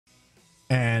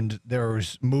And there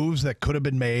was moves that could have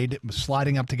been made,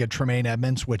 sliding up to get Tremaine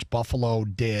Edmonds, which Buffalo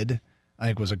did. I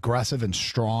think was aggressive and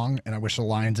strong, and I wish the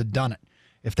Lions had done it.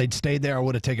 If they'd stayed there, I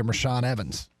would have taken Rashaan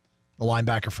Evans, the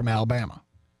linebacker from Alabama,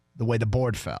 the way the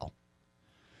board fell.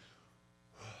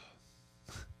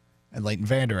 And Leighton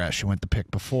Vander Esch, who went the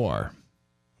pick before.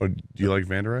 Oh, do you like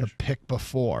Vander Esch? The pick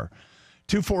before.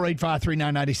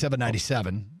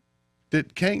 248-539-9797.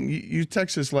 Did Kang, you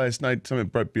texted us last night something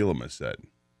Brett Bielema said.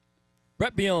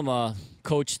 Brett Bielema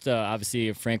coached,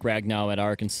 obviously, Frank Ragnow at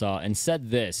Arkansas and said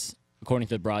this, according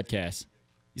to the broadcast.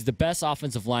 He's the best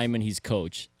offensive lineman he's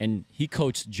coached, and he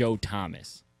coached Joe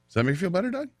Thomas. Does that make you feel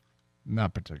better, Doug?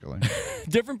 Not particularly.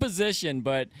 Different position,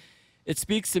 but it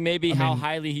speaks to maybe how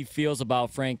highly he feels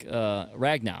about Frank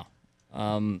Ragnow. I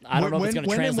don't know if it's going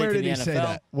to translate to the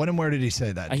NFL. When and where did he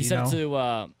say that? He said it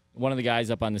to one of the guys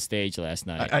up on the stage last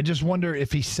night. I just wonder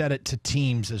if he said it to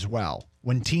teams as well.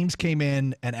 When teams came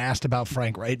in and asked about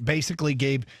Frank, right, basically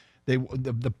gave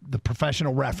the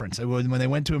professional reference. When they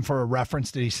went to him for a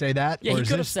reference, did he say that? Yeah, he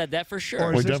could have said that for sure.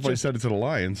 Well, he definitely said it to the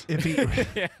Lions. If he,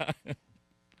 yeah.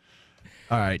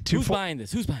 All right. Who's buying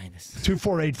this?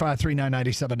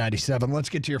 248-539-9797. Let's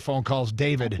get to your phone calls.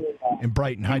 David in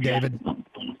Brighton. Hi, David.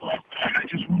 I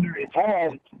just wonder if...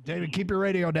 Hey, David, keep your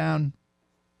radio down.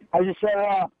 I just said,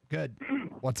 Good.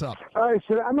 What's up? all right,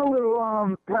 so I'm a little,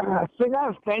 I think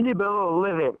I'm offended, but a little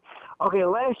livid. Okay,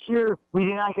 last year, we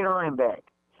did not get a running back.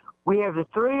 We have we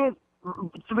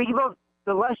give up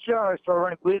the less yards for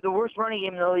running. We have the worst running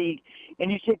game in the league,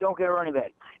 and you say don't get a running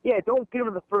back. Yeah, don't get him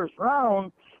in the first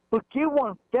round, but get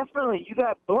one. Definitely, you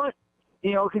got Blunt,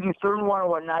 because you're third and one or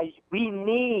whatnot. We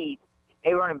need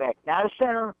a running back, not a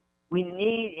center. We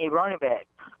need a running back.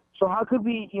 So how could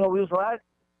we, there's a lot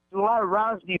of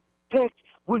rounds to be picked.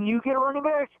 Wouldn't you get a running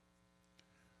back?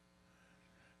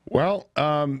 Well,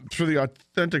 for the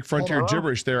authentic frontier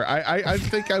gibberish there, I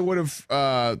think I would have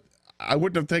I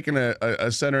wouldn't have taken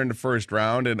a center in the first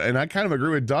round, and I kind of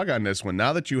agree with Doug on this one.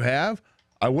 Now that you have,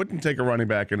 I wouldn't take a running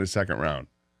back in the second round.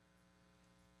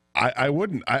 I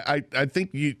wouldn't. I think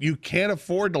you can't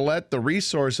afford to let the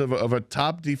resource of a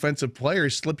top defensive player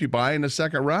slip you by in the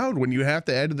second round when you have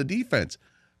to add to the defense.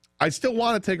 I still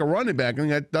want to take a running back. I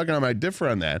think Doug and I might differ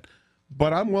on that,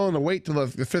 but I'm willing to wait till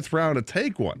the fifth round to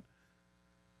take one.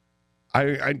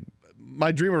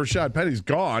 My dream of Rashad Penny's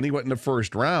gone. He went in the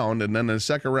first round, and then in the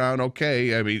second round,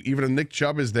 okay. I mean, even if Nick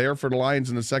Chubb is there for the Lions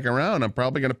in the second round, I'm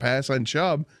probably going to pass on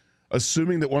Chubb,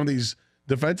 assuming that one of these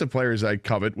defensive players I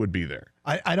covet would be there.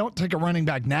 I don't take a running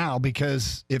back now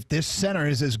because if this center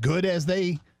is as good as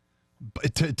to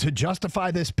justify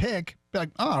this pick, be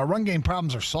like, our run game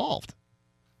problems are solved.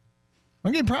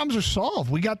 Run game problems are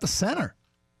solved. We got the center.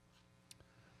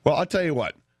 Well, I'll tell you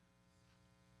what.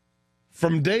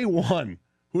 From day one,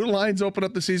 who the Lions open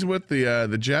up the season with?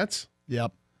 The Jets?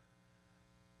 Yep.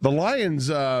 The Lions,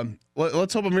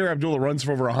 let's hope Amir Abdullah runs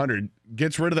for over 100,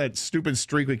 gets rid of that stupid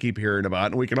streak we keep hearing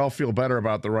about, and we can all feel better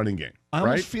about the running game. I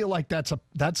almost feel like that's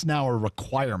now a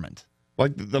requirement.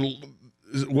 Like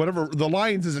the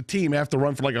Lions as a team have to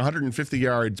run for like 150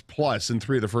 yards plus in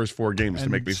 3 of the first 4 games to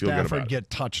make me feel good about it. Stafford get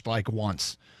touched like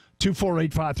once.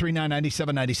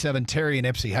 248-539-9797. Terry and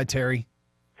Ipsy. Hi, Terry.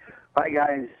 Hi,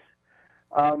 guys.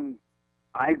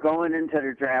 I going into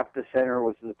the draft, the center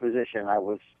was the position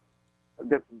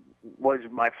was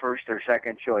my first or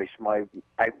second choice. One of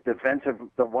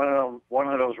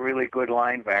those really good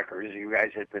linebackers you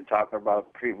guys had been talking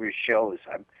about previous shows.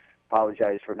 I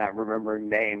apologize for not remembering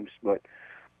names, but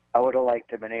I would have liked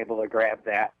to have been able to grab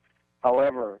that.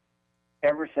 However,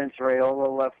 ever since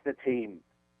Raiola left the team,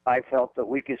 I felt the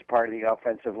weakest part of the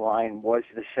offensive line was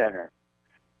the center.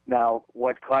 Now,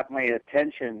 what caught my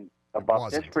attention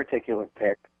about this particular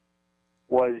pick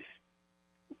was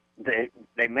they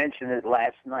mentioned it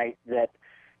last night that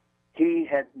he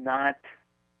had not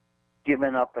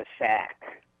given up a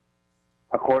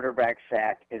quarterback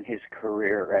sack in his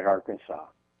career at Arkansas.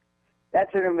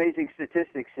 That's an amazing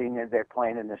statistic, seeing that they're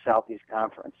playing in the Southeast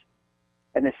Conference.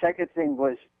 And the second thing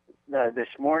was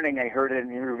this morning I heard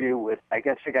an interview with, I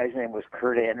guess the guy's name was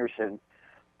Karsch and Anderson,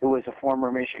 who was a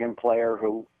former Michigan player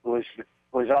who was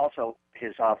also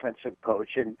his offensive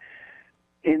coach. And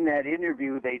in that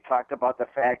interview, they talked about the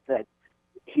fact that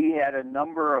he had a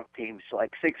number of teams,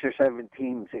 like 6 or 7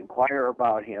 teams, inquire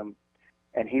about him,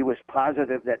 and he was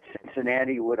positive that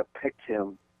Cincinnati would have picked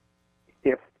him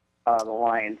if the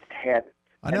Lions had.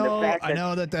 I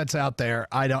know that's out there.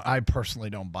 I personally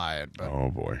don't buy it. But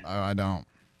oh boy, I don't.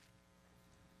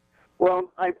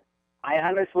 Well, I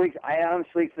honestly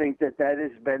think that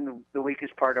has been the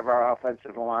weakest part of our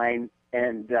offensive line,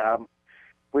 and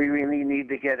we really need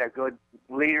to get a good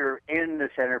leader in the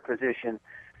center position.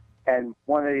 And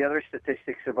one of the other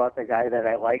statistics about the guy that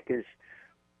I like is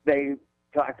they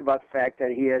talked about the fact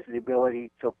that he has the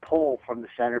ability to pull from the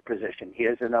center position. He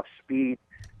has enough speed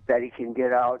that he can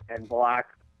get out and block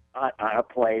on a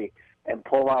play and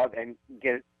pull out and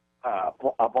get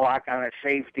a block on a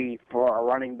safety for a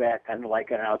running back on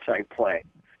like an outside play.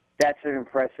 That's an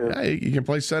impressive. Yeah, you can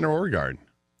play center or guard.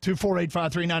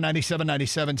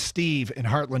 248-539-9797. Steve in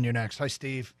Heartland, you're next. Hi,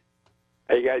 Steve.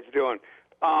 How you guys doing?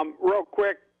 Real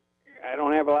quick, I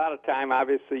don't have a lot of time.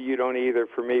 Obviously, you don't either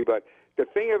for me. But the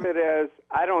thing of it is,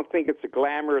 I don't think it's a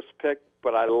glamorous pick,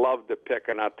 but I love the pick,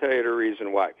 and I'll tell you the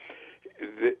reason why.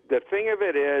 The thing of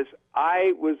it is,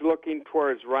 I was looking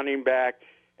towards running back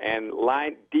and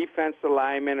defensive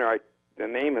lineman, the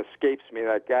name escapes me,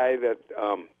 that guy that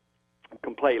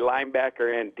can play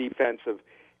linebacker and defensive,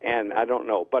 and I don't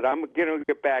know. But I'm going to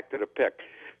get back to the pick.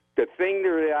 The thing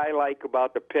that I like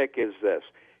about the pick is this.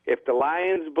 If the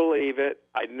Lions believe it,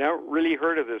 I never really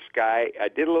heard of this guy. I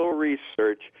did a little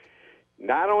research.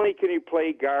 Not only can he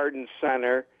play guard and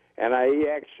center, and I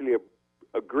actually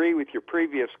agree with your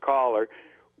previous caller,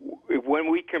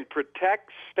 when we can protect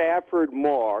Stafford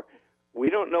more, we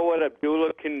don't know what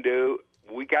Abdullah can do.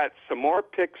 We got some more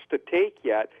picks to take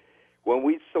yet. When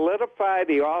we solidify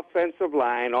the offensive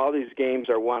line, all these games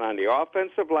are won on the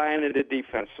offensive line and the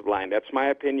defensive line. That's my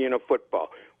opinion of football.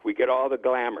 We get all the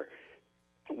glamour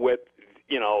with,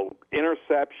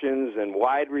 interceptions and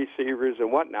wide receivers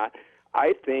and whatnot.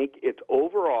 I think it's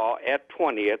overall at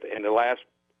 20th, and the last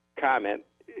comment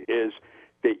is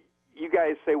that you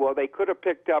guys say, well, they could have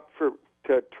picked up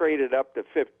to trade it up to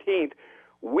 15th.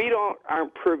 We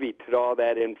aren't privy to all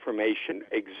that information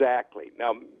exactly.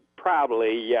 Now,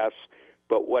 probably, yes,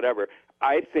 but whatever.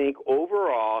 I think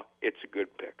overall it's a good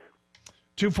pick.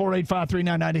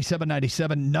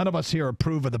 248-539-9797. None of us here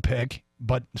approve of the pick,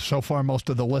 but so far most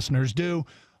of the listeners do.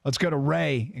 Let's go to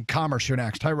Ray in Commerce. You're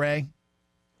next. Hi, Ray.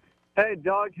 Hey,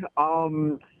 Doug.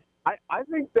 I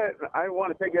think that I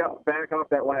want to take it back off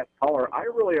that last caller. I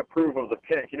really approve of the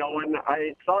pick. When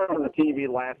I saw it on the TV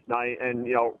last night and,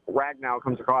 Ragnow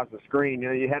comes across the screen,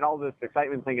 you had all this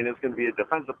excitement thinking it's going to be a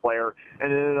defensive player,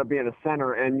 and it ended up being a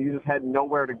center, and you just had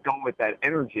nowhere to go with that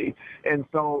energy. And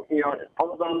so,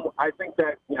 although I think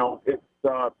that, the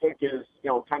pick is,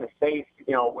 kind of safe,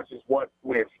 which is what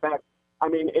we expect, I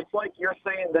mean, it's like you're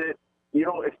saying that you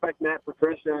don't expect Matt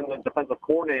Patricia and the defensive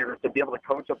coordinator to be able to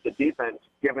coach up the defense.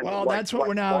 Well, that's what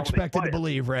we're now expected to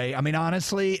believe, Ray. I mean,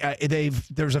 honestly,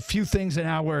 there's a few things that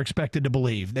now we're expected to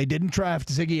believe. They didn't draft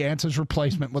Ziggy Ansah's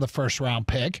replacement with a first-round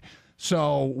pick.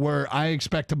 So I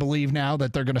expect to believe now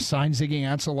that they're going to sign Ziggy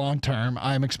Ansah long-term.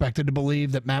 I'm expected to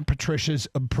believe that Matt Patricia's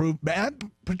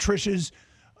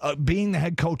being the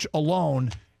head coach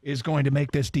alone is going to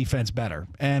make this defense better.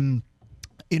 And,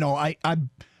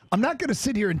 I'm not going to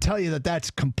sit here and tell you that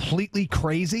that's completely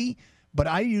crazy, but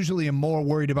I usually am more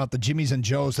worried about the Jimmies and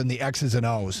Joes than the X's and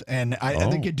O's. And I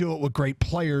think you do it with great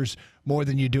players more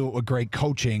than you do it with great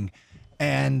coaching.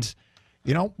 And,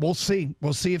 we'll see.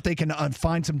 We'll see if they can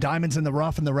find some diamonds in the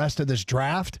rough in the rest of this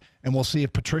draft, and we'll see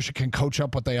if Patricia can coach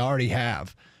up what they already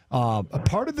have.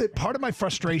 Part of my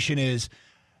frustration is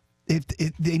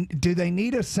do they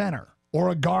need a center or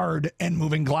a guard and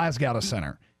moving Glasgow to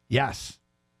center? Yes.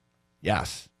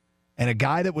 And a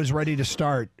guy that was ready to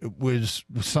start was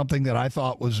something that I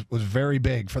thought was very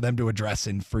big for them to address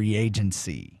in free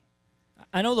agency.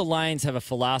 I know the Lions have a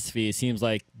philosophy, it seems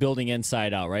like, building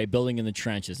inside out, right? Building in the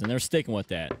trenches, and they're sticking with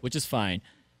that, which is fine.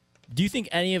 Do you think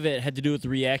any of it had to do with the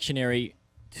reactionary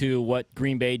to what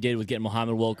Green Bay did with getting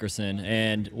Muhammad Wilkerson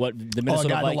and what the Minnesota a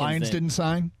guy Vikings the Lions didn't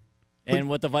sign? And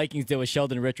what the Vikings did with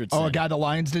Sheldon Richardson. Oh, a guy the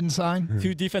Lions didn't sign?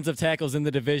 Two defensive tackles in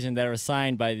the division that are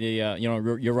signed by the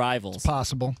your rivals. It's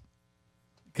possible.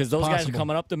 Because those guys are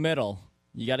coming up the middle.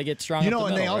 You got to get strong.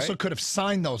 And they also could have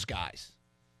signed those guys.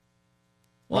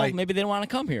 Well, maybe they didn't want to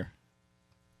come here.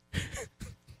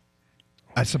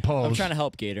 I suppose. I'm trying to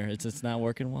help Gator. It's not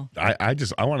working well. I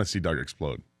want to see Doug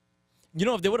explode.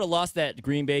 If they would have lost that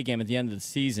Green Bay game at the end of the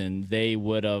season, they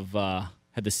would have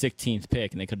had the 16th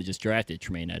pick, and they could have just drafted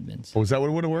Tremaine Edmonds. Oh, is that what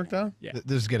it would have worked out? Yeah.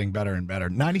 This is getting better and better.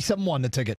 97.1 the ticket.